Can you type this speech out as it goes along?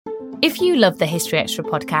If you love the History Extra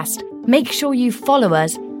podcast, make sure you follow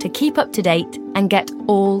us to keep up to date and get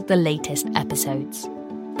all the latest episodes.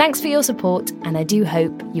 Thanks for your support, and I do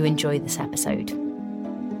hope you enjoy this episode.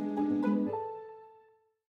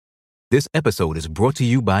 This episode is brought to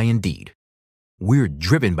you by Indeed. We're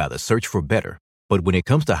driven by the search for better, but when it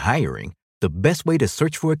comes to hiring, the best way to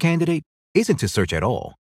search for a candidate isn't to search at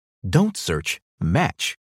all. Don't search,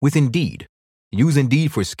 match with Indeed. Use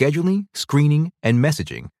Indeed for scheduling, screening, and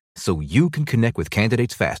messaging so you can connect with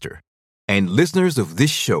candidates faster. And listeners of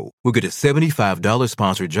this show will get a $75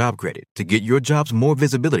 sponsored job credit to get your jobs more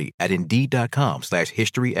visibility at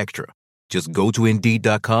Indeed.com/HistoryExtra. Just go to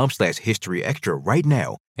Indeed.com/HistoryExtra right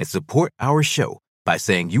now and support our show by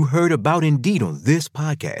saying you heard about Indeed on this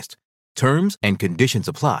podcast. Terms and conditions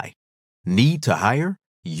apply. Need to hire?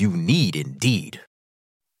 You need Indeed.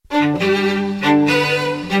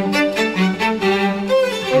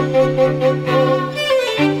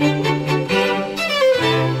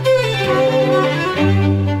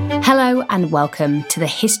 Hello and welcome to the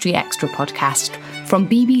History Extra podcast from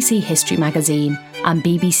BBC History Magazine and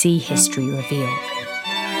BBC History Revealed.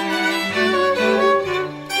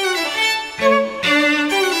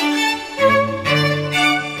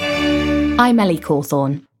 I'm Ellie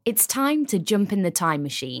Cawthorne. It's time to jump in the time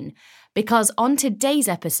machine because on today's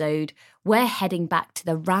episode, we're heading back to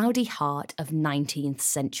the rowdy heart of 19th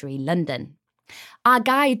century London. Our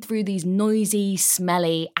guide through these noisy,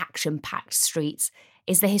 smelly, action-packed streets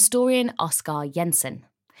is the historian Oscar Jensen.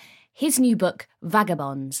 His new book,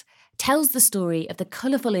 Vagabonds, tells the story of the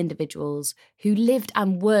colourful individuals who lived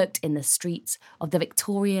and worked in the streets of the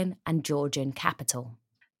Victorian and Georgian capital.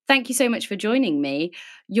 Thank you so much for joining me.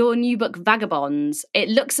 Your new book, Vagabonds, it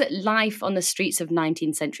looks at life on the streets of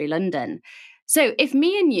 19th century London. So if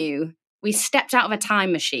me and you, we stepped out of a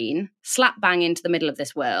time machine, slap bang into the middle of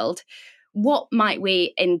this world, what might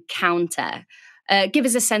we encounter? Give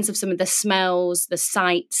us a sense of some of the smells, the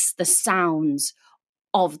sights, the sounds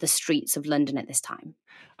of the streets of London at this time.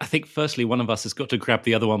 I think firstly, one of us has got to grab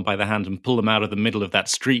the other one by the hand and pull them out of the middle of that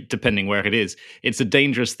street, depending where it is. It's a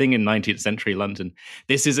dangerous thing in 19th century London.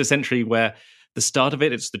 This is a century where the start of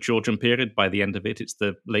it, it's the Georgian period. By the end of it, it's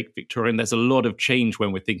the late Victorian. There's a lot of change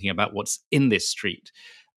when we're thinking about what's in this street,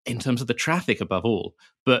 in terms of the traffic above all.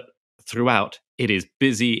 But throughout, it is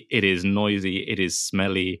busy, it is noisy, it is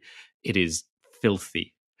smelly, it is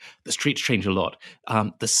filthy. The streets change a lot.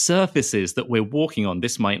 The surfaces that we're walking on,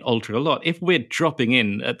 this might alter a lot. If we're dropping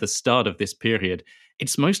in at the start of this period,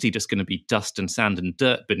 it's mostly just going to be dust and sand and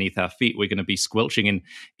dirt beneath our feet. We're going to be squelching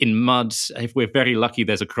in mud. If we're very lucky,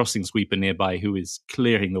 there's a crossing sweeper nearby who is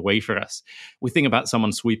clearing the way for us. We think about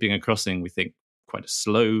someone sweeping a crossing, we think, quite a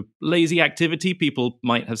slow, lazy activity. People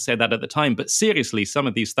might have said that at the time, but seriously, some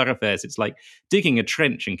of these thoroughfares, it's like digging a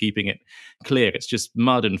trench and keeping it clear. It's just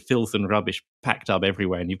mud and filth and rubbish packed up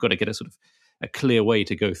everywhere, and you've got to get a sort of a clear way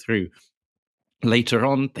to go through. Later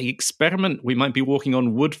on, they experiment. We might be walking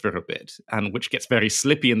on wood for a bit, and which gets very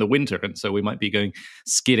slippy in the winter, and so we might be going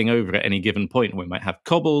skidding over at any given point. We might have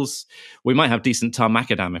cobbles. We might have decent tar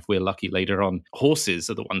macadam if we're lucky later on. Horses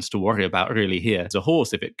are the ones to worry about really here. As a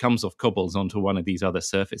horse, if it comes off cobbles onto one of these other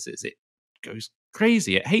surfaces, it goes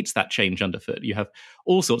crazy. It hates that change underfoot. You have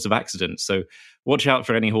all sorts of accidents, so watch out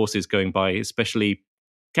for any horses going by, especially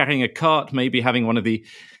carrying a cart, maybe having one of the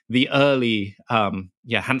early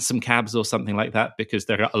hansom cabs or something like that, because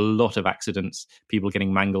there are a lot of accidents, people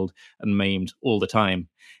getting mangled and maimed all the time.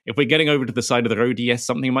 If we're getting over to the side of the road, yes,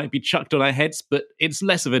 something might be chucked on our heads, but it's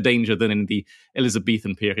less of a danger than in the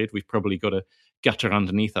Elizabethan period. We've probably got a gutter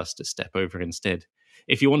underneath us to step over instead.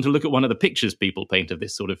 If you want to look at one of the pictures people paint of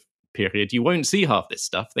this sort of period, you won't see half this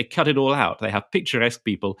stuff. They cut it all out. They have picturesque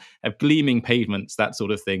people, have gleaming pavements, that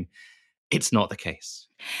sort of thing. It's not the case.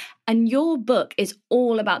 And your book is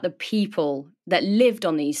all about the people that lived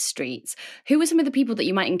on these streets. Who were some of the people that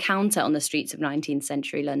you might encounter on the streets of 19th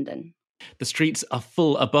century London? The streets are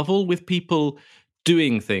full, above all, with people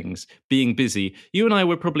doing things, being busy. You and I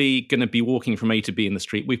were probably going to be walking from A to B in the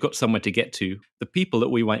street. We've got somewhere to get to. The people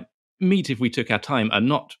that we might meet if we took our time are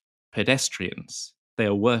not pedestrians. They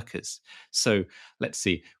are workers. So let's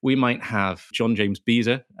see. We might have John James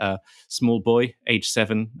Beezer, a small boy, age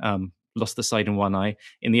 7, lost the sight in one eye.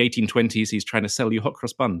 In the 1820s, he's trying to sell you hot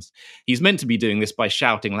cross buns. He's meant to be doing this by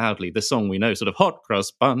shouting loudly, the song we know, sort of hot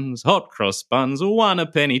cross buns, 1 a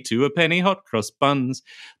penny, 2 a penny, hot cross buns.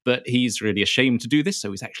 But he's really ashamed to do this,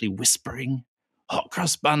 so he's actually whispering, hot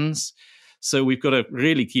cross buns. So we've got to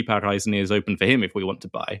really keep our eyes and ears open for him if we want to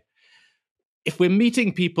buy. If we're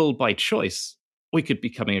meeting people by choice, we could be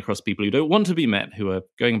coming across people who don't want to be met, who are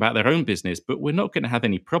going about their own business, but we're not going to have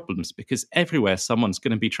any problems because everywhere someone's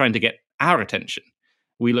going to be trying to get our attention.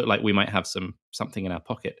 we look like we might have something in our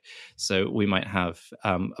pocket. So we might have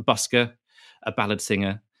a busker, a ballad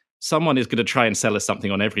singer. Someone is going to try and sell us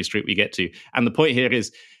something on every street we get to. And the point here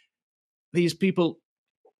is these people,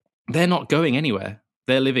 they're not going anywhere.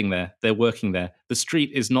 They're living there. They're working there. The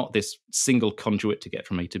street is not this single conduit to get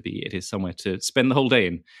from A to B. It is somewhere to spend the whole day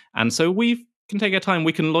in. And so we can take our time.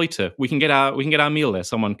 We can loiter. We can get our meal there.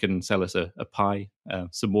 Someone can sell us a pie,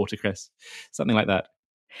 some watercress, something like that.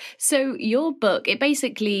 So your book, it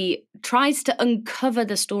basically tries to uncover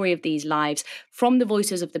the story of these lives from the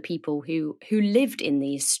voices of the people who lived in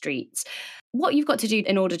these streets. What you've got to do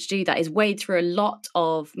in order to do that is wade through a lot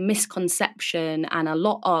of misconception and a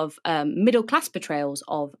lot of middle-class portrayals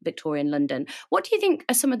of Victorian London. What do you think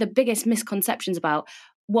are some of the biggest misconceptions about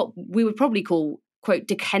what we would probably call, quote,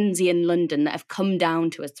 Dickensian London that have come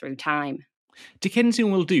down to us through time?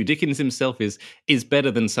 Dickensian will do. Dickens himself is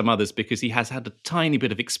better than some others because he has had a tiny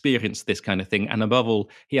bit of experience, this kind of thing. And above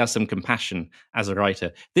all, he has some compassion as a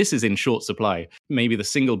writer. This is in short supply. Maybe the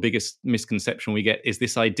single biggest misconception we get is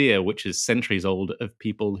this idea, which is centuries old, of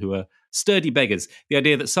people who are sturdy beggars. The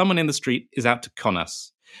idea that someone in the street is out to con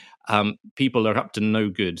us. People are up to no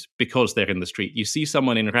good because they're in the street. You see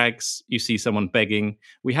someone in rags, you see someone begging.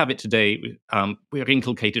 We have it today. We're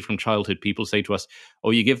inculcated from childhood. People say to us,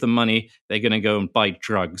 oh, you give them money, they're going to go and buy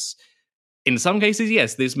drugs. In some cases,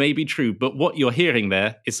 yes, this may be true. But what you're hearing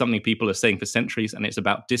there is something people are saying for centuries, and it's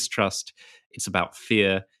about distrust. It's about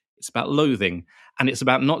fear. It's about loathing. And it's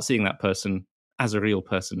about not seeing that person as a real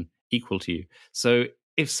person equal to you. So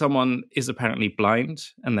if someone is apparently blind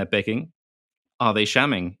and they're begging, are they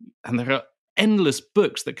shamming? And there are endless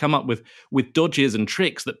books that come up with dodges and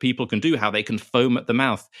tricks that people can do, how they can foam at the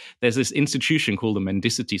mouth. There's this institution called the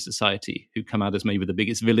Mendicity Society, who come out as maybe the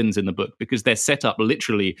biggest villains in the book because they're set up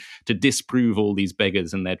literally to disprove all these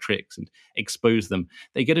beggars and their tricks and expose them.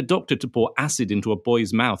 They get a doctor to pour acid into a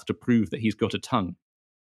boy's mouth to prove that he's got a tongue.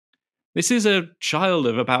 This is a child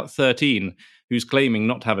of about 13 who's claiming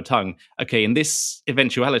not to have a tongue. Okay, in this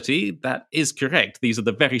eventuality, that is correct. These are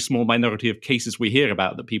the very small minority of cases we hear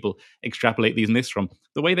about that people extrapolate these myths from.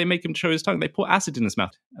 The way they make him show his tongue, they pour acid in his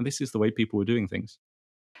mouth. And this is the way people were doing things.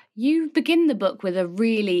 You begin the book with a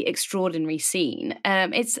really extraordinary scene.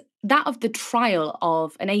 It's that of the trial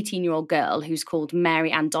of an 18-year-old girl who's called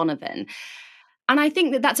Mary Ann Donovan. And I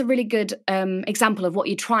think that that's a really good example of what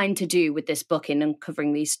you're trying to do with this book in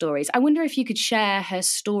uncovering these stories. I wonder if you could share her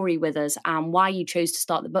story with us and why you chose to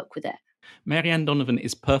start the book with it. Mary Ann Donovan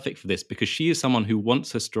is perfect for this because she is someone who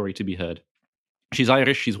wants her story to be heard. She's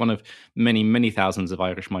Irish. She's one of many, many thousands of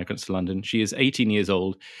Irish migrants to London. She is 18 years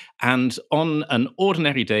old. And on an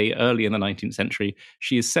ordinary day early in the 19th century,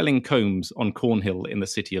 she is selling combs on Cornhill in the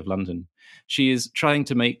city of London. She is trying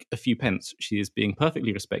to make a few pence. She is being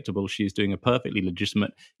perfectly respectable. She is doing a perfectly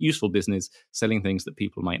legitimate, useful business, selling things that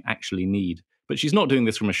people might actually need. But she's not doing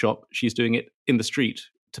this from a shop. She's doing it in the street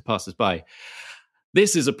to passers-by.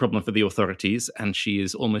 This is a problem for the authorities, and she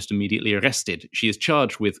is almost immediately arrested. She is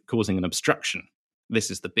charged with causing an obstruction. This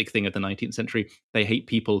is the big thing of the 19th century. They hate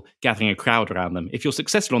people gathering a crowd around them. If you're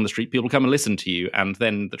successful on the street, people come and listen to you, and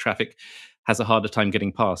then the traffic has a harder time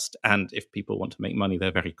getting past. And if people want to make money, they're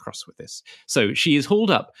very cross with this. So she is hauled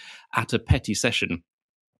up at a petty session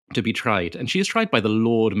to be tried, and she is tried by the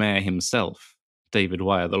Lord Mayor himself, David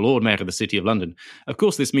Wyer, the Lord Mayor of the City of London. Of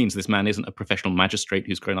course, this means this man isn't a professional magistrate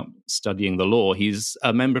who's grown up studying the law. He's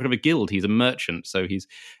a member of a guild. He's a merchant, so he's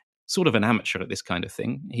sort of an amateur at this kind of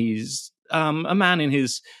thing. He's a man in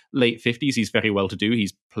his late 50s. He's very well to do.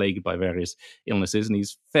 He's plagued by various illnesses, and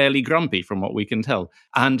he's fairly grumpy from what we can tell.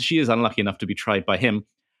 And she is unlucky enough to be tried by him.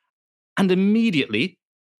 And immediately,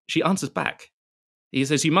 she answers back. He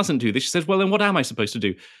says, "You mustn't do this." She says, "Well, then what am I supposed to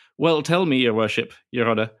do?" "Well, tell me, Your Worship, Your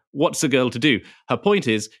Honour, what's a girl to do?" Her point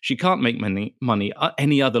is, she can't make money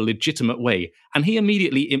any other legitimate way. And he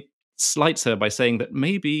immediately slights her by saying that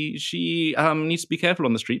maybe she needs to be careful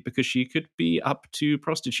on the street because she could be up to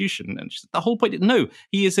prostitution. And the whole point, no,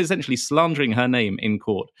 he is essentially slandering her name in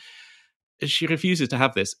court. She refuses to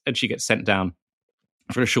have this, and she gets sent down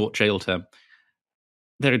for a short jail term.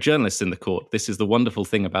 There are journalists in the court. This is the wonderful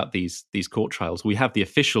thing about these court trials. We have the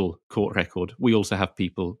official court record. We also have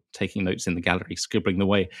people taking notes in the gallery, scribbling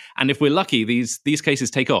away. And if we're lucky, these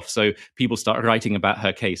cases take off. So people start writing about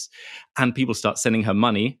her case, and people start sending her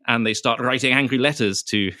money, and they start writing angry letters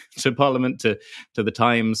to Parliament, to the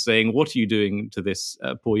Times, saying, "What are you doing to this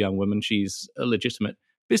poor young woman? She's a legitimate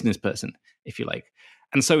business person," if you like.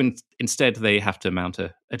 And so instead, they have to mount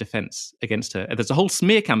a a defense against her. There's a whole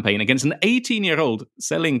smear campaign against an 18-year-old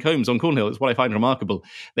selling combs on Cornhill. It's what I find remarkable.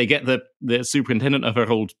 They get the superintendent of her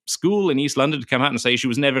old school in East London to come out and say she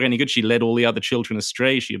was never any good. She led all the other children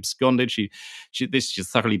astray. She absconded. She's a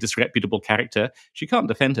thoroughly disreputable character. She can't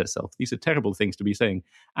defend herself. These are terrible things to be saying.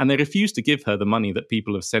 And they refuse to give her the money that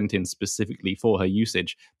people have sent in specifically for her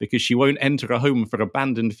usage because she won't enter a home for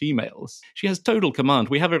abandoned females. She has total command.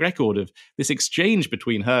 We have a record of this exchange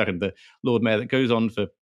between her and the Lord Mayor that goes on for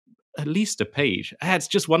at least a page. It's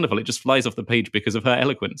just wonderful. It just flies off the page because of her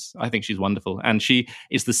eloquence. I think she's wonderful. And she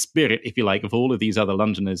is the spirit, if you like, of all of these other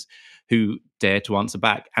Londoners who dare to answer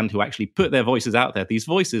back and who actually put their voices out there, these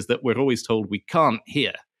voices that we're always told we can't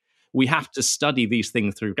hear. We have to study these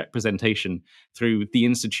things through representation, through the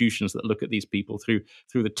institutions that look at these people, through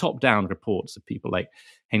the top-down reports of people like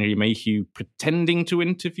Henry Mayhew pretending to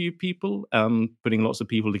interview people, putting lots of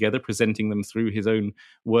people together, presenting them through his own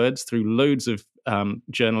words, through loads of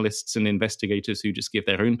journalists and investigators who just give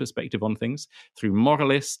their own perspective on things, through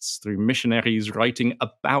moralists, through missionaries writing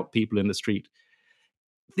about people in the street.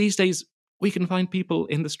 These days, we can find people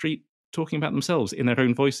in the street talking about themselves in their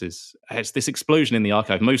own voices. It's this explosion in the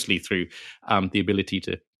archive, mostly through the ability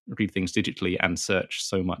to read things digitally and search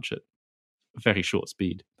so much at very short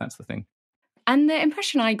speed. That's the thing. And the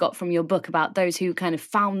impression I got from your book about those who kind of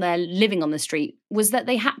found their living on the street was that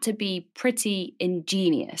they had to be pretty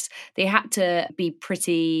ingenious. They had to be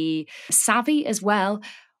pretty savvy as well.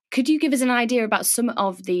 Could you give us an idea about some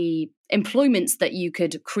of the employments that you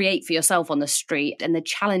could create for yourself on the street and the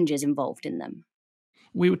challenges involved in them?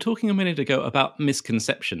 We were talking a minute ago about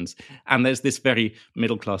misconceptions, and there's this very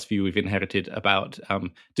middle-class view we've inherited about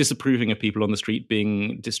disapproving of people on the street,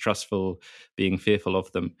 being distrustful, being fearful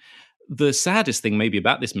of them. The saddest thing maybe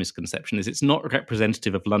about this misconception is it's not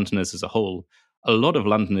representative of Londoners as a whole. A lot of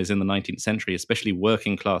Londoners in the 19th century, especially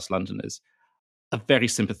working-class Londoners, are very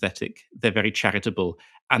sympathetic, they're very charitable,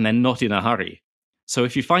 and they're not in a hurry. So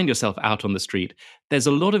if you find yourself out on the street, there's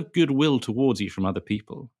a lot of goodwill towards you from other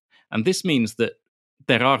people. And this means that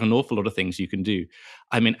there are an awful lot of things you can do.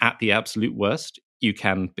 I mean, at the absolute worst, you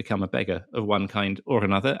can become a beggar of one kind or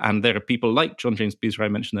another. And there are people like John James Beezer I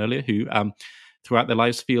mentioned earlier who, throughout their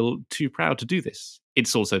lives, feel too proud to do this.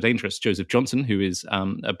 It's also dangerous. Joseph Johnson, who is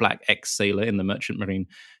a black ex-sailor in the Merchant Marine,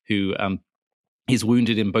 who is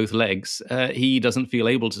wounded in both legs, he doesn't feel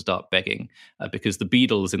able to start begging because the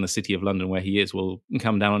beadles in the city of London where he is will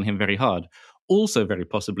come down on him very hard. Also, very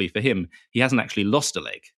possibly for him, he hasn't actually lost a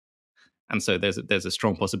leg. And so there's a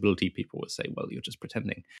strong possibility people would say, well, you're just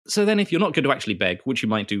pretending. So then if you're not going to actually beg, which you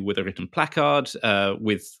might do with a written placard,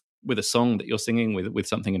 with a song that you're singing, with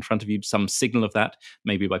something in front of you, some signal of that,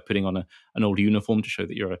 maybe by putting on an old uniform to show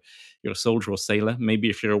that you're a soldier or sailor. Maybe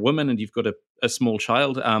if you're a woman and you've got a small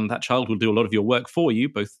child, that child will do a lot of your work for you,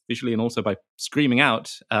 both visually and also by screaming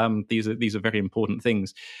out. These are very important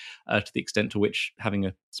things to the extent to which having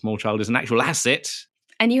a small child is an actual asset.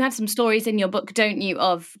 And you have some stories in your book, don't you,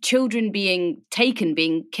 of children being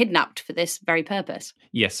kidnapped for this very purpose?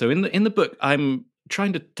 Yes. So in the book, I'm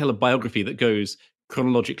trying to tell a biography that goes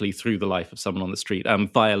chronologically through the life of someone on the street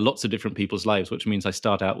via lots of different people's lives, which means I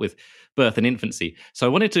start out with birth and infancy. So I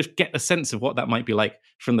wanted to get a sense of what that might be like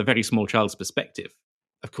from the very small child's perspective.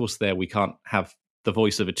 Of course, there we can't have the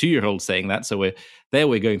voice of a 2-year-old saying that. So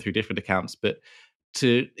we're going through different accounts, but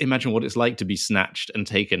to imagine what it's like to be snatched and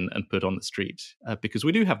taken and put on the street, because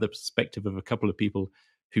we do have the perspective of a couple of people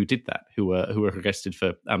who did that, who were arrested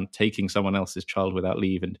for taking someone else's child without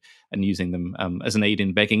leave and using them as an aid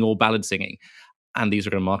in begging or ballad singing. And these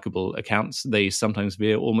are remarkable accounts. They sometimes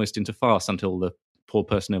veer almost into farce until the poor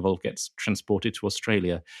person involved gets transported to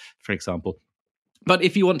Australia, for example. But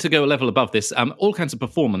if you want to go a level above this, all kinds of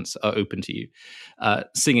performance are open to you.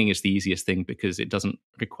 Singing is the easiest thing because it doesn't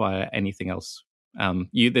require anything else.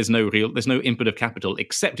 There's no input of capital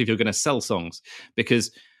except if you're going to sell songs,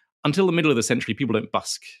 because until the middle of the century, people don't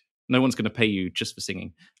busk. No one's going to pay you just for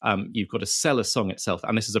singing. You've got to sell a song itself,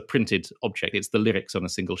 and this is a printed object. It's the lyrics on a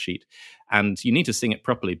single sheet, and you need to sing it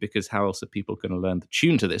properly because how else are people going to learn the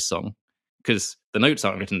tune to this song? Because the notes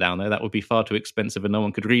aren't written down there. That would be far too expensive and no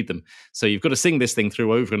one could read them. So you've got to sing this thing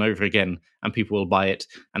through over and over again, and people will buy it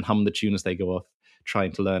and hum the tune as they go off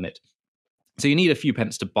trying to learn it. So you need a few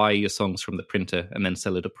pence to buy your songs from the printer and then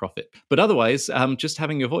sell at a profit. But otherwise, just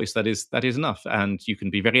having your voice, that is enough. And you can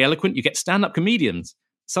be very eloquent. You get stand-up comedians.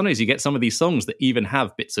 Sometimes you get some of these songs that even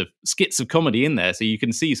have bits of skits of comedy in there. So you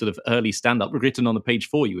can see sort of early stand-up written on the page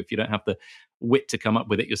for you if you don't have the wit to come up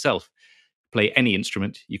with it yourself. Play any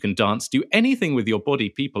instrument. You can dance. Do anything with your body.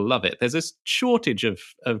 People love it. There's a shortage of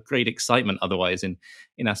great excitement otherwise in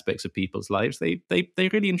aspects of people's lives. They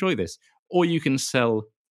really enjoy this. Or you can sell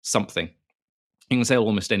something. You can sell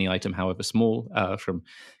almost any item, however small, from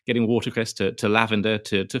getting watercress to lavender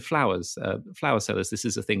to flowers. Flower sellers, this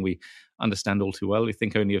is a thing we understand all too well. We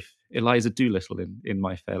think only of Eliza Doolittle in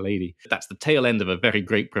My Fair Lady. That's the tail end of a very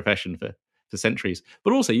great profession for centuries.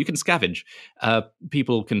 But also, you can scavenge.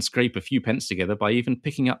 People can scrape a few pence together by even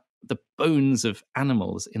picking up the bones of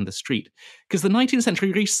animals in the street. Because the 19th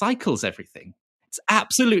century recycles everything. It's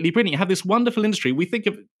absolutely brilliant. You have this wonderful industry. We think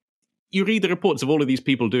of You read the reports of all of these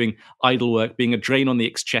people doing idle work, being a drain on the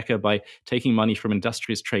exchequer by taking money from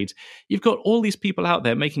industrious trades. You've got all these people out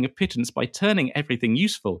there making a pittance by turning everything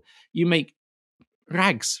useful. You make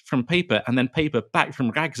rags from paper and then paper back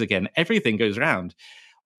from rags again. Everything goes round.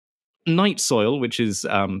 Night soil, which is,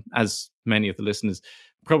 as many of the listeners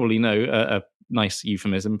probably know, a nice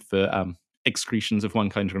euphemism for excretions of one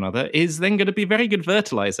kind or another, is then going to be very good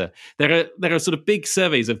fertilizer. There are sort of big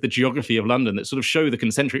surveys of the geography of London that sort of show the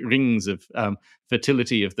concentric rings of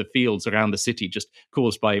fertility of the fields around the city, just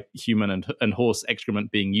caused by human and horse excrement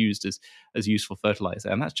being used as useful fertilizer.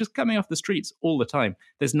 And that's just coming off the streets all the time.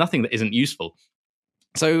 There's nothing that isn't useful.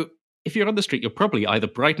 So if you're on the street, you're probably either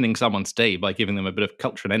brightening someone's day by giving them a bit of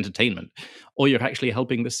culture and entertainment, or you're actually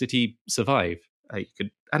helping the city survive.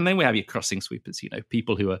 And then we have your crossing sweepers,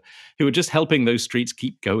 people who are just helping those streets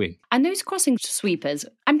keep going. And those crossing sweepers,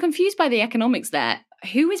 I'm confused by the economics there.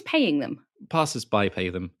 Who is paying them? Passers-by pay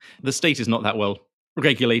them. The state is not that well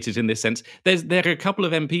regulated in this sense. There are a couple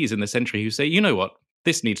of MPs in the century who say, you know what,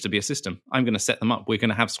 this needs to be a system. I'm going to set them up. We're going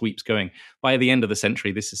to have sweeps going. By the end of the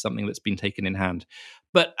century, this is something that's been taken in hand.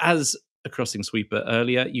 But as a crossing sweeper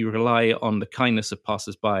earlier, you rely on the kindness of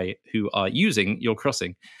passers-by who are using your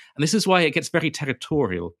crossing. And this is why it gets very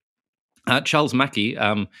territorial. Charles Mackay,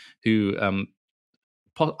 who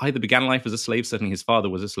either began life as a slave, certainly his father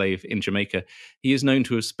was a slave in Jamaica, he is known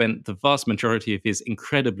to have spent the vast majority of his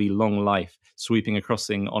incredibly long life sweeping a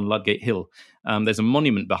crossing on Ludgate Hill. There's a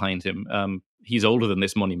monument behind him. He's older than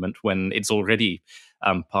this monument when it's already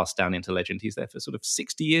passed down into legend. He's there for sort of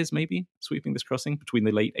 60 years, maybe, sweeping this crossing between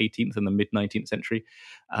the late 18th and the mid-19th century.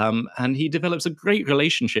 And he develops a great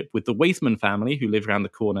relationship with the Waithman family, who live around the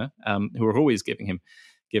corner, who are always giving him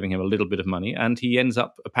a little bit of money. And he ends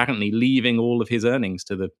up apparently leaving all of his earnings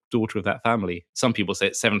to the daughter of that family. Some people say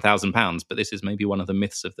it's £7,000, but this is maybe one of the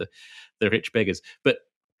myths of the rich beggars. But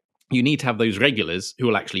you need to have those regulars who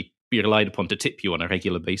will actually be relied upon to tip you on a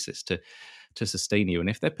regular basis to sustain you. And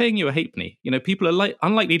if they're paying you a halfpenny, people are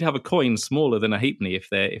unlikely to have a coin smaller than a halfpenny if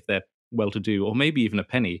they're well-to-do, or maybe even a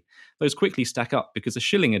penny. Those quickly stack up because a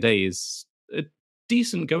shilling a day is a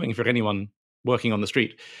decent going for anyone working on the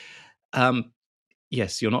street.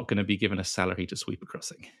 Yes, you're not going to be given a salary to sweep a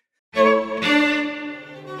crossing.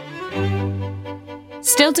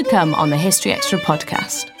 Still to come on the History Extra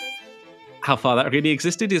podcast. How far that really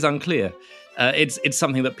existed is unclear. It's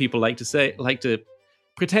something that people like to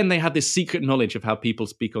pretend they had this secret knowledge of how people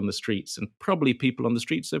speak on the streets, and probably people on the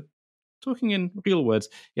streets are talking in real words.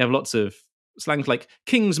 You have lots of slangs like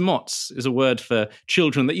King's Mots is a word for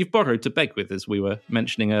children that you've borrowed to beg with, as we were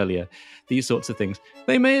mentioning earlier. These sorts of things.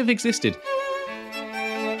 They may have existed.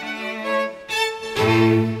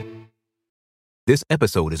 This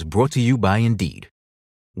episode is brought to you by Indeed.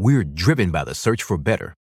 We're driven by the search for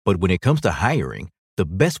better, but when it comes to hiring, the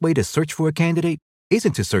best way to search for a candidate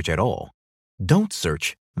isn't to search at all. Don't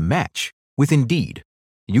search, match with Indeed.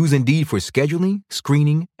 Use Indeed for scheduling,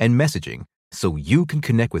 screening, and messaging so you can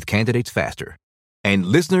connect with candidates faster. And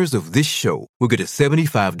listeners of this show will get a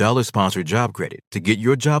 $75 sponsored job credit to get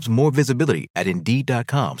your jobs more visibility at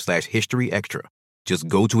Indeed.com/HistoryExtra. Just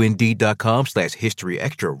go to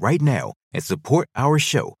Indeed.com/HistoryExtra right now and support our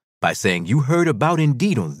show by saying you heard about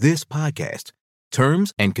Indeed on this podcast.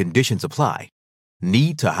 Terms and conditions apply.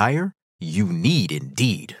 Need to hire? You need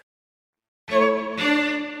Indeed.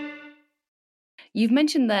 You've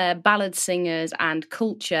mentioned the ballad singers and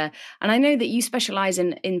culture, and I know that you specialise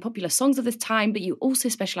in popular songs of this time, but you also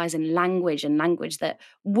specialise in language that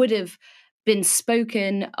would have been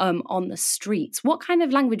spoken on the streets. What kind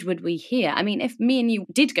of language would we hear? I mean, if me and you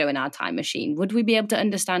did go in our time machine, would we be able to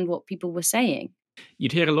understand what people were saying?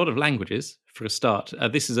 You'd hear a lot of languages, for a start.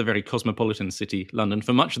 This is a very cosmopolitan city, London.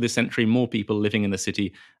 For much of this century, more people living in the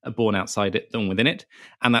city are born outside it than within it.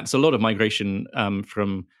 And that's a lot of migration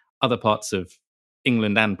from other parts of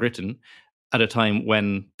England and Britain at a time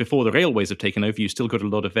when, before the railways have taken over, you still got a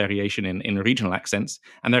lot of variation in regional accents.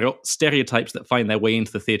 And there are stereotypes that find their way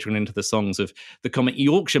into the theatre and into the songs of the comic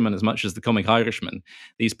Yorkshireman as much as the comic Irishman.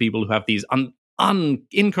 These people who have these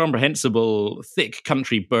incomprehensible, thick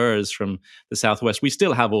country burrs from the southwest. We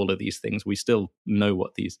still have all of these things. We still know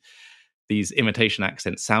what these imitation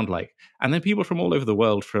accents sound like. And then people from all over the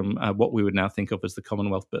world, from what we would now think of as the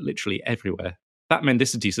Commonwealth, but literally everywhere, That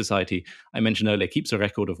Mendicity Society I mentioned earlier keeps a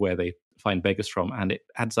record of where they find beggars from, and it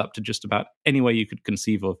adds up to just about anywhere you could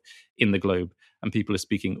conceive of in the globe, and people are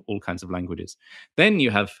speaking all kinds of languages. Then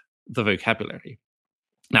you have the vocabulary.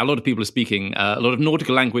 Now, a lot of people are speaking a lot of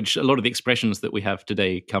nautical language. A lot of the expressions that we have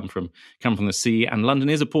today come from the sea, and London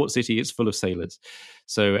is a port city. It's full of sailors.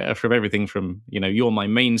 So from everything from, you're my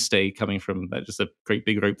mainstay, coming from just a great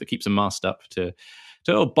big rope that keeps a mast up, to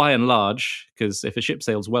by and large, because if a ship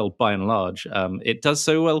sails well, by and large, it does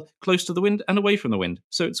so well close to the wind and away from the wind.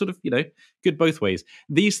 So it's sort of, good both ways.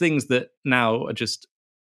 These things that now are just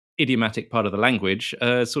idiomatic part of the language,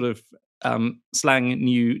 sort of slang,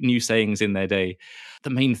 new sayings in their day. The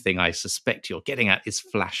main thing I suspect you're getting at is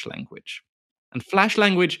flash language. And flash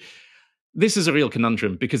language, this is a real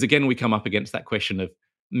conundrum, because again, we come up against that question of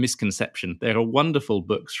misconception. There are wonderful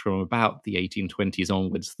books from about the 1820s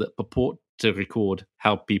onwards that purport to record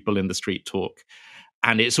how people in the street talk.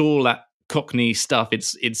 And it's all that Cockney stuff.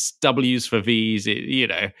 It's W's for V's.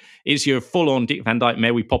 It's your full-on Dick Van Dyke,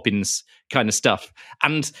 Mary Poppins kind of stuff.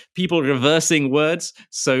 And people reversing words.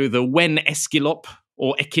 So the when Escalop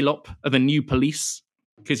or Equilop are the new police,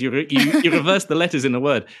 because you reverse the letters in a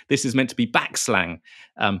word. This is meant to be backslang.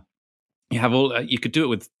 You have you could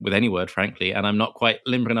do it with any word, frankly, and I'm not quite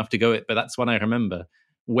limber enough to go it, but that's one I remember.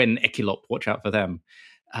 When Equilop, watch out for them.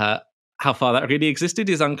 How far that really existed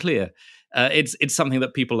is unclear. It's something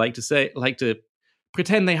that people like to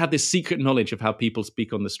pretend they have this secret knowledge of how people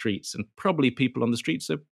speak on the streets, and probably people on the streets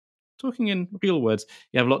are talking in real words.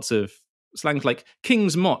 You have lots of slangs like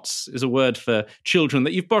King's Mots is a word for children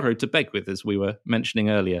that you've borrowed to beg with, as we were mentioning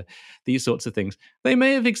earlier. These sorts of things. They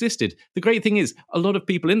may have existed. The great thing is, a lot of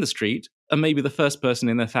people in the street are maybe the first person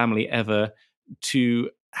in their family ever to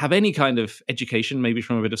have any kind of education, maybe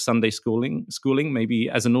from a bit of Sunday schooling, maybe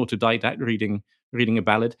as an autodidact reading a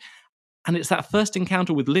ballad. And it's that first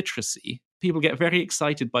encounter with literacy. People get very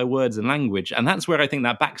excited by words and language. And that's where I think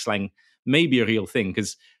that backslang may be a real thing,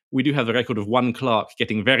 because we do have the record of one clerk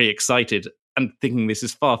getting very excited and thinking this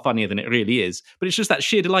is far funnier than it really is. But it's just that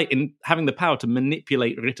sheer delight in having the power to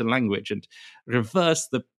manipulate written language and reverse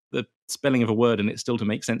the spelling of a word and it still to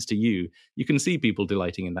make sense to you. You can see people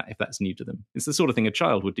delighting in that if that's new to them. It's the sort of thing a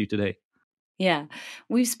child would do today. Yeah.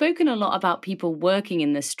 We've spoken a lot about people working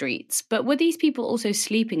in the streets, but were these people also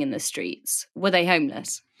sleeping in the streets? Were they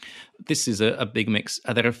homeless? This is a big mix.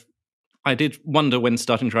 I did wonder when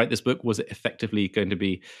starting to write this book, was it effectively going to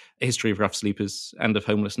be a history of rough sleepers and of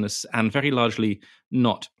homelessness? And very largely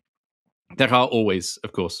not. There are always,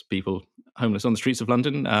 of course, people homeless on the streets of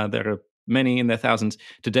London. There are many in their thousands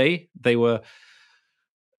today. They were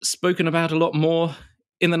spoken about a lot more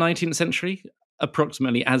in the 19th century,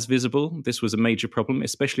 approximately as visible. This was a major problem,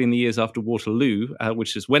 especially in the years after Waterloo,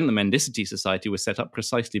 which is when the Mendicity Society was set up,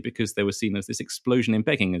 precisely because they were seen as this explosion in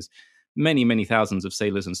begging, as many, many thousands of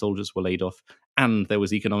sailors and soldiers were laid off, and there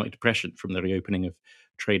was economic depression from the reopening of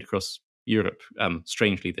trade across Europe.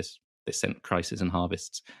 Strangely, this sent crises and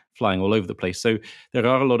harvests flying all over the place. So there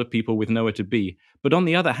are a lot of people with nowhere to be. But on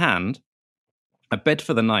the other hand, a bed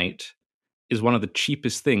for the night is one of the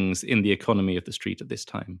cheapest things in the economy of the street at this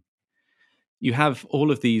time. You have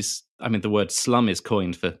all of these, the word slum is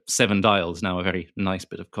coined for Seven Dials, now a very nice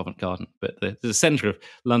bit of Covent Garden. But the centre of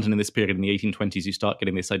London in this period, in the 1820s, you start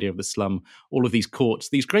getting this idea of the slum, all of these courts,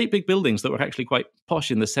 these great big buildings that were actually quite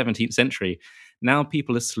posh in the 17th century. Now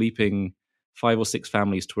people are sleeping 5 or 6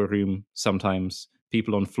 families to a room sometimes.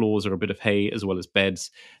 People on floors or a bit of hay as well as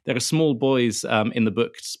beds. There are small boys in the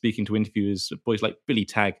book, speaking to interviewers, boys like Billy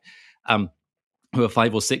Tagg, who are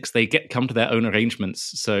 5 or 6, they come to their own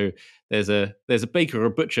arrangements. So there's a baker or a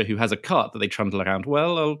butcher who has a cart that they trundle around.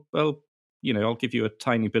 Well, I'll give you a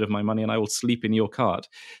tiny bit of my money and I will sleep in your cart.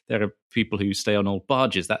 There are people who stay on old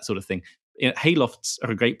barges, that sort of thing. Haylofts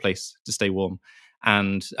are a great place to stay warm.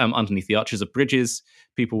 And underneath the arches of bridges,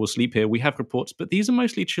 people will sleep here. We have reports, but these are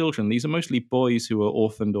mostly children. These are mostly boys who are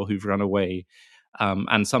orphaned or who've run away.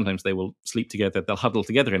 And sometimes they will sleep together. They'll huddle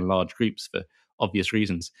together in large groups for obvious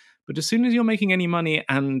reasons. But as soon as you're making any money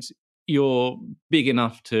and you're big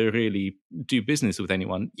enough to really do business with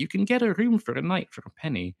anyone, you can get a room for a night for a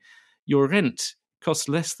penny. Your rent costs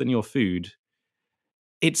less than your food.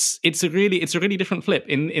 It's a really different flip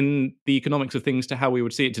in the economics of things to how we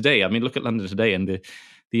would see it today. Look at London today and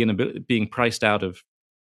the inability being priced out of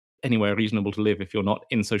anywhere reasonable to live if you're not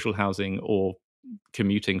in social housing or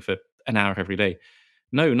commuting for an hour every day.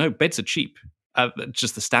 No, beds are cheap.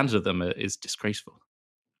 Just the standard of them is disgraceful.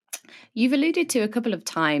 You've alluded to a couple of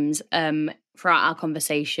times throughout our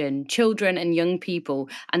conversation, children and young people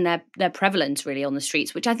and their prevalence really on the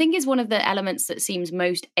streets, which I think is one of the elements that seems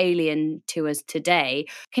most alien to us today.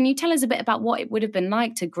 Can you tell us a bit about what it would have been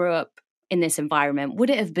like to grow up in this environment? Would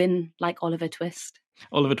it have been like Oliver Twist?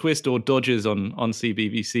 Oliver Twist or Dodgers on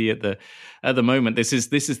CBBC at the moment. This is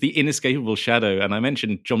the inescapable shadow. And I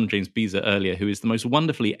mentioned John James Beezer earlier, who is the most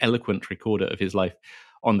wonderfully eloquent recorder of his life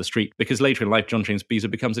on the street, because later in life John James Beezer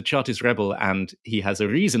becomes a Chartist rebel, and he has a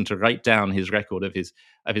reason to write down his record of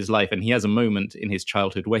his life. And he has a moment in his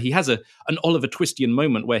childhood where he has an Oliver Twistian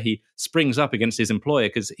moment where he springs up against his employer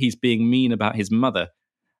because he's being mean about his mother,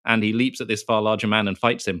 and he leaps at this far larger man and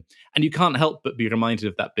fights him. And you can't help but be reminded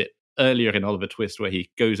of that bit earlier in Oliver Twist where he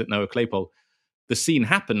goes at Noah Claypole. The scene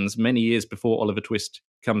happens many years before Oliver Twist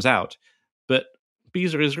comes out, but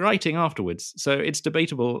Beezer is writing afterwards, so it's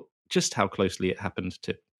debatable just how closely it happened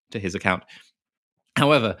to his account.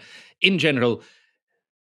 However, in general,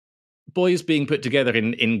 boys being put together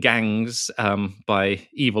in gangs by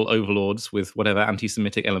evil overlords with whatever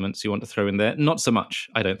anti-Semitic elements you want to throw in there, not so much,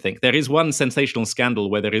 I don't think. There is one sensational scandal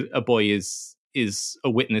where a boy is a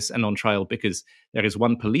witness and on trial because there is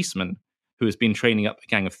one policeman who has been training up a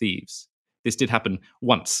gang of thieves. This did happen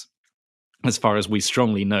once, as far as we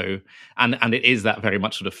strongly know, and it is that very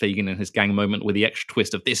much sort of Fagin and his gang moment with the extra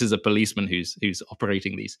twist of this is a policeman who's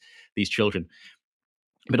operating these children.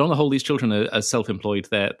 But on the whole, these children are self-employed.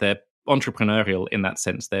 They're entrepreneurial in that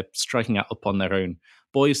sense. They're striking out upon their own.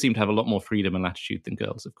 Boys seem to have a lot more freedom and latitude than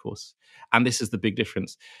girls, of course, and this is the big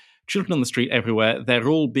difference. Children on the street everywhere, they're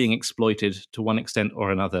all being exploited to one extent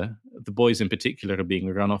or another. The boys in particular are being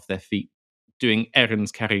run off their feet, doing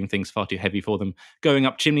errands, carrying things far too heavy for them, going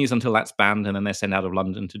up chimneys until that's banned, and then they're sent out of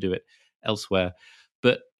London to do it elsewhere.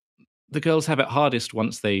 But the girls have it hardest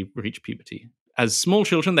once they reach puberty. As small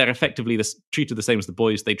children, they're effectively treated the same as the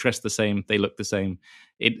boys. They dress the same, they look the same.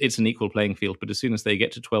 It's an equal playing field. But as soon as they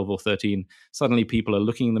get to 12 or 13, suddenly people are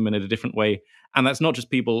looking at them in a different way. And that's not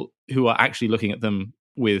just people who are actually looking at them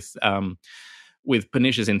with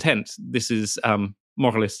pernicious intent. This is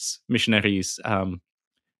moralists, missionaries,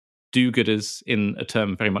 do-gooders, in a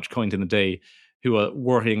term very much coined in the day, who are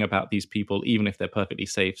worrying about these people, even if they're perfectly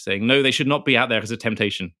safe, saying, no, they should not be out there as a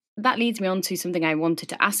temptation. That leads me on to something I wanted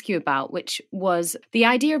to ask you about, which was the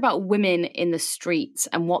idea about women in the streets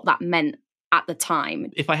and what that meant at the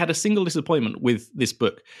time. If I had a single disappointment with this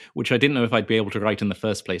book, which I didn't know if I'd be able to write in the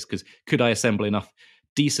first place, because could I assemble enough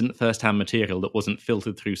decent first-hand material that wasn't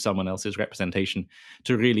filtered through someone else's representation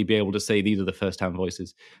to really be able to say these are the first-hand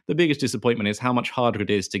voices? The biggest disappointment is how much harder it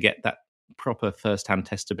is to get that proper first-hand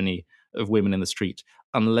testimony of women in the street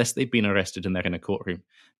unless they've been arrested and they're in a courtroom.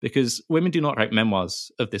 Because women do not write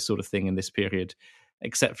memoirs of this sort of thing in this period,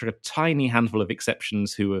 except for a tiny handful of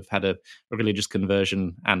exceptions who have had a religious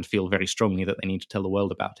conversion and feel very strongly that they need to tell the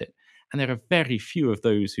world about it. And there are very few of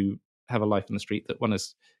those who have a life in the street that one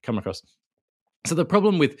has come across. So the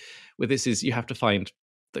problem with this is you have to find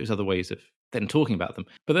those other ways of then talking about them.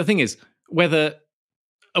 But the thing is, whether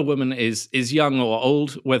a woman is young or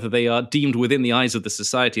old, whether they are deemed within the eyes of the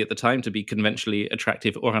society at the time to be conventionally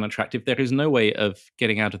attractive or unattractive, there is no way of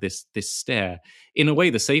getting out of this stare. In a way,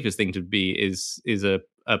 the safest thing to be is a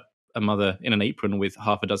mother in an apron with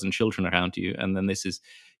half a dozen children around you, and then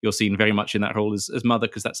you're seen very much in that role as mother,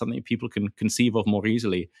 because that's something people can conceive of more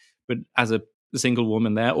easily. But as a single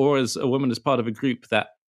woman there, or as a woman as part of a group, that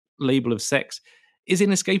label of sex is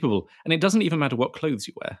inescapable. And it doesn't even matter what clothes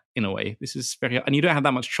you wear, in a way. This is and you don't have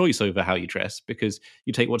that much choice over how you dress, because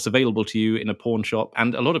you take what's available to you in a pawn shop.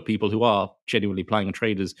 And a lot of people who are genuinely plying a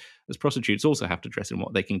trade as prostitutes also have to dress in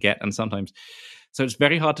what they can get. And sometimes, so it's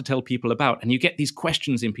very hard to tell people about. And you get these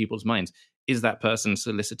questions in people's minds. Is that person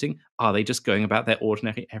soliciting? Are they just going about their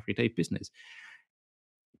ordinary everyday business?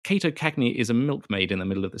 Cato Cagney is a milkmaid in the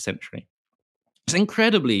middle of the century. She's an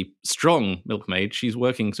incredibly strong milkmaid. She's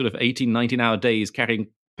working sort of 18, 19-hour days carrying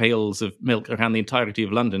pails of milk around the entirety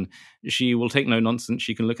of London. She will take no nonsense.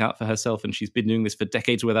 She can look out for herself, and she's been doing this for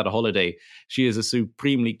decades without a holiday. She is a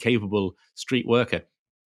supremely capable street worker.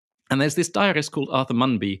 And there's this diarist called Arthur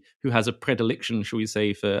Munby who has a predilection, shall we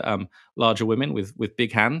say, for larger women with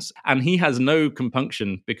big hands. And he has no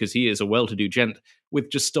compunction, because he is a well-to-do gent, with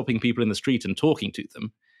just stopping people in the street and talking to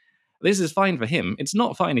them. This is fine for him. It's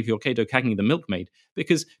not fine if you're Cato Cagney the milkmaid,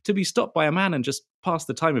 because to be stopped by a man and just pass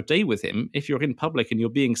the time of day with him, if you're in public and you're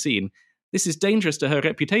being seen, this is dangerous to her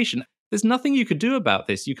reputation. There's nothing you could do about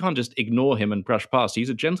this. You can't just ignore him and brush past. He's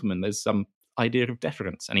a gentleman. There's some idea of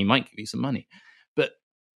deference, and he might give you some money. But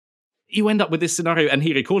you end up with this scenario, and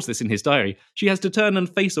he records this in his diary. She has to turn and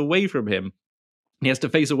face away from him. He has to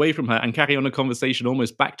face away from her and carry on a conversation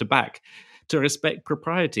almost back to back to respect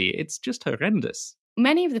propriety. It's just horrendous.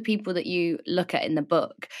 Many of the people that you look at in the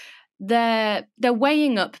book, they're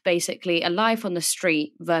weighing up basically a life on the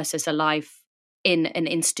street versus a life in an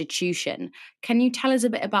institution. Can you tell us a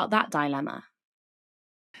bit about that dilemma?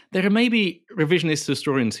 There are maybe revisionist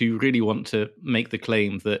historians who really want to make the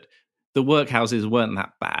claim that the workhouses weren't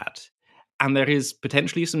that bad. And there is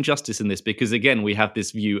potentially some justice in this because, again, we have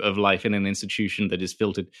this view of life in an institution that is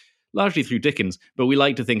filtered largely through Dickens, but we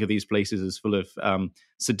like to think of these places as full of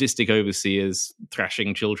sadistic overseers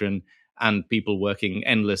thrashing children and people working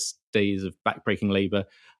endless days of backbreaking labor.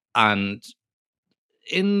 And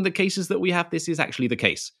in the cases that we have, this is actually the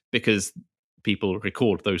case because people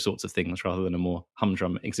record those sorts of things rather than a more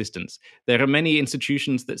humdrum existence. There are many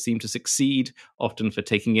institutions that seem to succeed, often for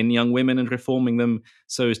taking in young women and reforming them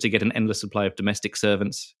so as to get an endless supply of domestic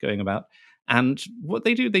servants going about. And what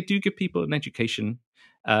they do give people an education.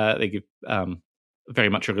 They give very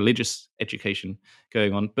much a religious education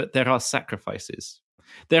going on, but there are sacrifices.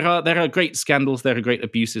 There are great scandals, there are great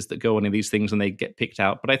abuses that go on in these things and they get picked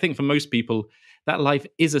out. But I think for most people, that life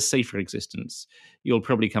is a safer existence. You'll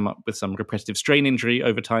probably come up with some repetitive strain injury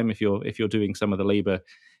over time if you're doing some of the labor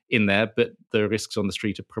in there, but the risks on the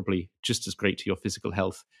street are probably just as great to your physical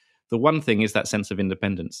health. The one thing is that sense of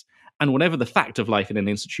independence. And whatever the fact of life in an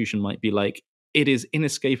institution might be like, it is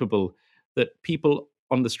inescapable that people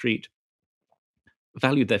on the street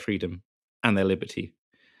valued their freedom and their liberty.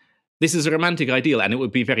 This is a romantic ideal, and it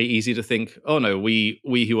would be very easy to think, oh no, we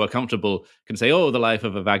who are comfortable can say, oh, the life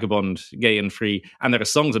of a vagabond, gay and free. And there are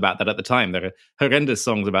songs about that at the time. There are horrendous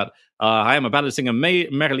songs about, I am a ballad singer,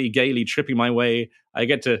 merrily, gaily, tripping my way. I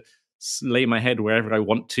get to lay my head wherever I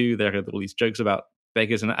want to. There are all these jokes about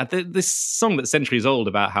beggars. And this song that's centuries old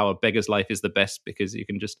about how a beggar's life is the best because you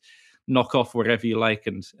can just knock off wherever you like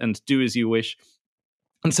and do as you wish.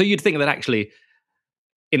 And so you'd think that actually,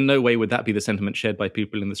 in no way would that be the sentiment shared by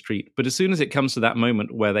people in the street. But as soon as it comes to that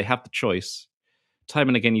moment where they have the choice, time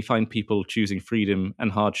and again you find people choosing freedom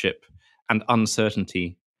and hardship and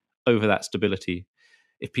uncertainty over that stability.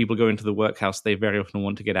 If people go into the workhouse, they very often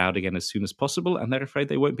want to get out again as soon as possible, and they're afraid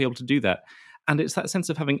they won't be able to do that. And it's that sense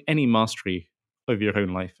of having any mastery over your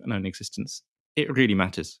own life and own existence. It really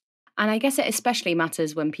matters. And I guess it especially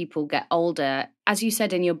matters when people get older. As you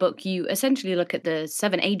said in your book, you essentially look at the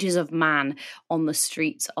 7 ages of man on the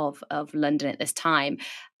streets of London at this time.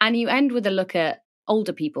 And you end with a look at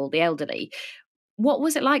older people, the elderly. What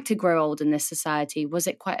was it like to grow old in this society? Was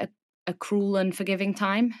it quite a cruel, unforgiving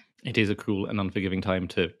time? It is a cruel and unforgiving time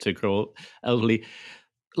to grow elderly.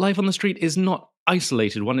 Life on the street is not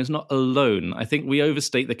isolated. One is not alone. I think we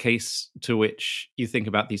overstate the case to which you think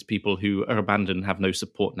about these people who are abandoned, have no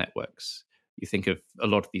support networks. You think of a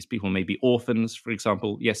lot of these people may be orphans, for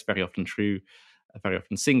example. Yes, very often true. Very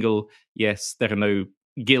often single. Yes, there are no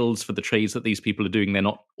guilds for the trades that these people are doing. They're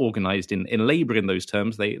not organized in labor in those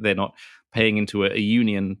terms. They're not paying into a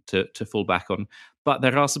union to fall back on. But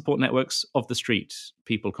there are support networks of the street.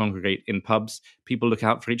 People congregate in pubs. People look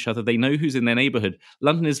out for each other. They know who's in their neighborhood.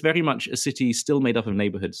 London is very much a city still made up of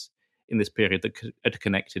neighborhoods in this period that are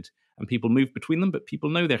connected. And people move between them, but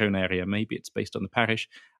people know their own area. Maybe it's based on the parish.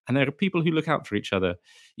 And there are people who look out for each other.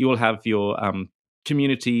 You will have your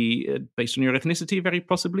community based on your ethnicity, very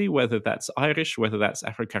possibly, whether that's Irish, whether that's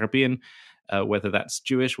Afro-Caribbean, whether that's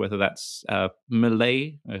Jewish, whether that's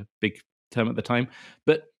Malay, a big term at the time.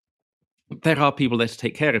 But there are people there to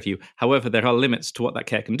take care of you. However, there are limits to what that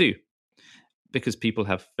care can do because people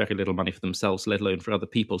have very little money for themselves, let alone for other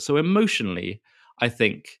people. So emotionally, I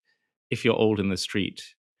think if you're old in the street,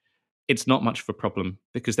 it's not much of a problem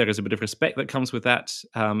because there is a bit of respect that comes with that.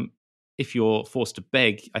 If you're forced to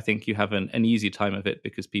beg, I think you have an easy time of it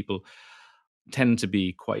because people tend to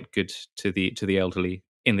be quite good to the elderly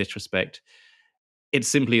in this respect. It's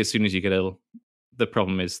simply as soon as you get ill, the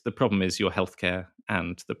problem is your healthcare,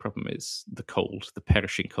 and the problem is the cold, the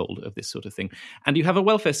perishing cold of this sort of thing. And you have a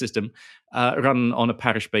welfare system run on a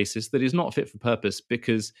parish basis that is not fit for purpose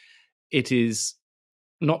because it is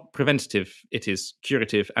not preventative, it is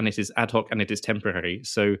curative, and it is ad hoc, and it is temporary.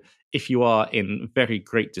 So if you are in very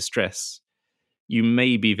great distress, you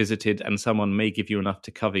may be visited and someone may give you enough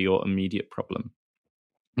to cover your immediate problem.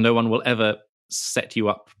 No one will ever set you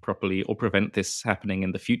up properly or prevent this happening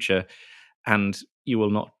in the future, and you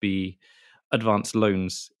will not be advanced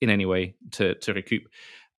loans in any way to recoup.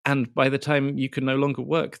 And by the time you can no longer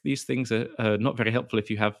work, these things are not very helpful if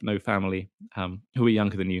you have no family who are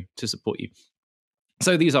younger than you to support you.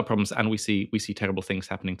 So these are problems, and we see terrible things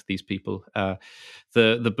happening to these people.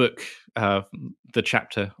 The book, the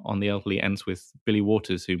chapter on the elderly ends with Billy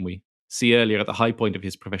Waters, whom we see earlier at the high point of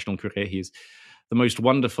his professional career. He is the most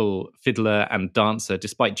wonderful fiddler and dancer,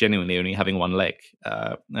 despite genuinely only having one leg.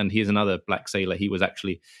 And he is another black sailor. He was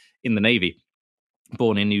actually in the Navy,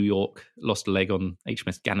 born in New York, lost a leg on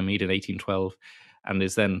HMS Ganymede in 1812, and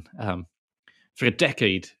is then, for a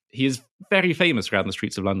decade, He is very famous around the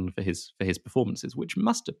streets of London for his performances, which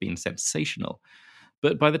must have been sensational.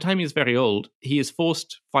 But by the time he's very old, he is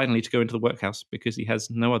forced finally to go into the workhouse because he has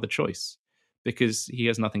no other choice, because he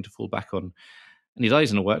has nothing to fall back on. And he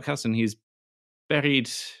dies in a workhouse, and he's buried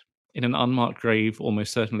in an unmarked grave,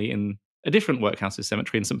 almost certainly in a different workhouse's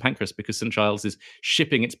cemetery in St Pancras, because St Giles is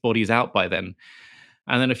shipping its bodies out by then.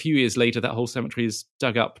 And then a few years later, that whole cemetery is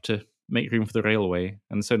dug up to make room for the railway.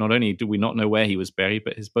 And so not only do we not know where he was buried,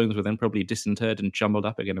 but his bones were then probably disinterred and jumbled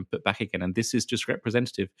up again and put back again. And this is just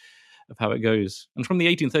representative of how it goes. And from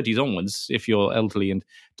the 1830s onwards, if you're elderly and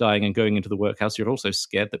dying and going into the workhouse, you're also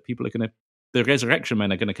scared that the resurrection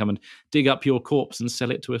men are going to come and dig up your corpse and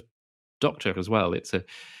sell it to a doctor as well. It's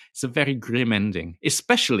a very grim ending,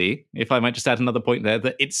 especially, if I might just add another point there,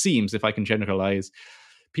 that it seems, if I can generalize,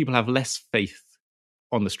 people have less faith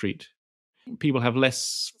on the street. People have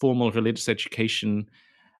less formal religious education,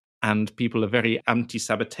 and people are very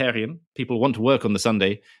anti-Sabbatarian. People want to work on the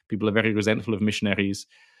Sunday. People are very resentful of missionaries.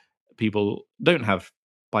 People don't have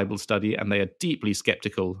Bible study, and they are deeply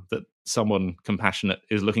skeptical that someone compassionate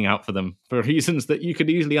is looking out for them for reasons that you could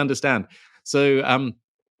easily understand. So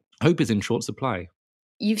hope is in short supply.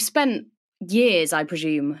 You've spent years, I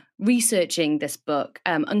presume, researching this book,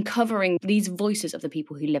 uncovering these voices of the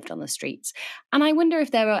people who lived on the streets. And I wonder if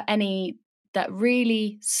there are any that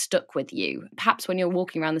really stuck with you, perhaps when you're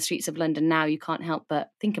walking around the streets of London now, you can't help but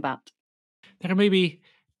think about. There are maybe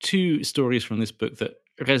two stories from this book that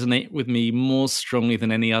resonate with me more strongly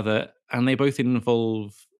than any other, and they both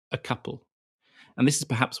involve a couple. And this is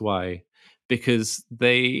perhaps why, because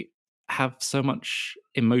they have so much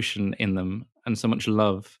emotion in them and so much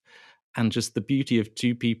love, and just the beauty of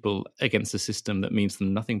two people against a system that means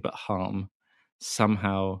them nothing but harm,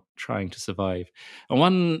 somehow trying to survive. And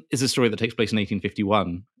one is a story that takes place in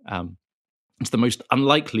 1851. It's the most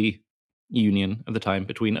unlikely union of the time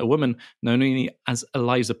between a woman known only as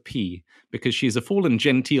Eliza P., because she is a fallen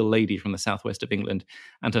genteel lady from the southwest of England,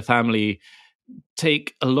 and her family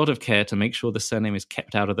take a lot of care to make sure the surname is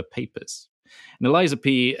kept out of the papers. And Eliza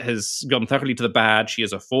P. has gone thoroughly to the bad. She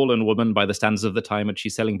is a fallen woman by the standards of the time, and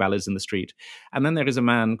she's selling ballads in the street. And then there is a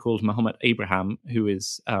man called Muhammad Abraham, who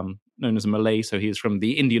is known as a Malay, so he is from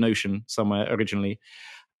the Indian Ocean somewhere originally.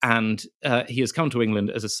 And he has come to England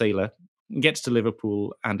as a sailor, gets to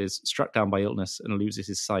Liverpool and is struck down by illness and loses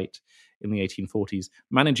his sight in the 1840s,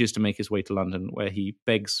 manages to make his way to London, where he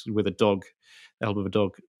begs with the help of a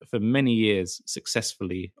dog, for many years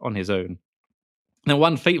successfully on his own. Now,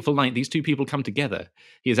 one fateful night, these two people come together.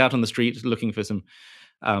 He is out on the street looking for some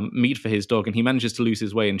meat for his dog, and he manages to lose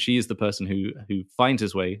his way, and she is the person who finds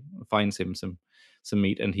him some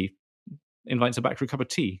meat, and he invites her back for a cup of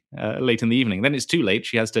tea late in the evening. Then it's too late.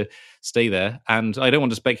 She has to stay there, and I don't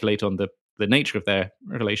want to speculate on the nature of their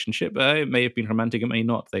relationship. It may have been romantic, it may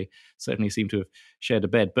not. They certainly seem to have shared a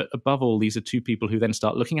bed. But above all, these are two people who then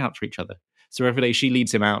start looking out for each other. So every day she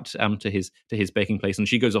leads him out to his baking place, and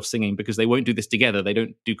she goes off singing, because they won't do this together. They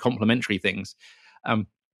don't do complementary things. And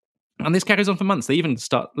this carries on for months. They even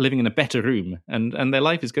start living in a better room, and their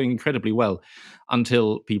life is going incredibly well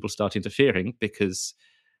until people start interfering, because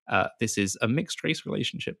this is a mixed race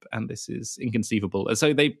relationship, and this is inconceivable. And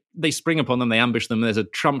so they spring upon them, they ambush them. There's a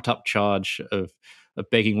trumped up charge of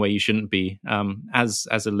begging where you shouldn't be. As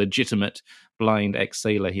a legitimate blind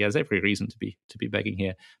ex-sailor, he has every reason to be begging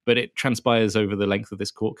here. But it transpires over the length of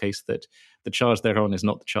this court case that the charge they're on is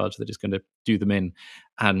not the charge that is going to do them in.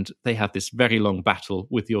 And they have this very long battle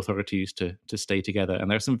with the authorities to stay together.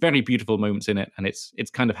 And there are some very beautiful moments in it, and it's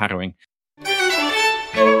kind of harrowing.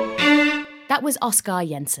 That was Oscar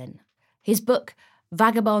Jensen. His book,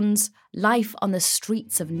 Vagabonds, Life on the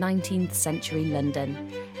Streets of 19th Century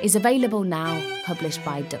London, is available now, published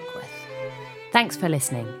by Duckworth. Thanks for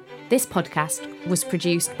listening. This podcast was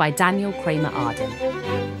produced by Daniel Kramer Arden.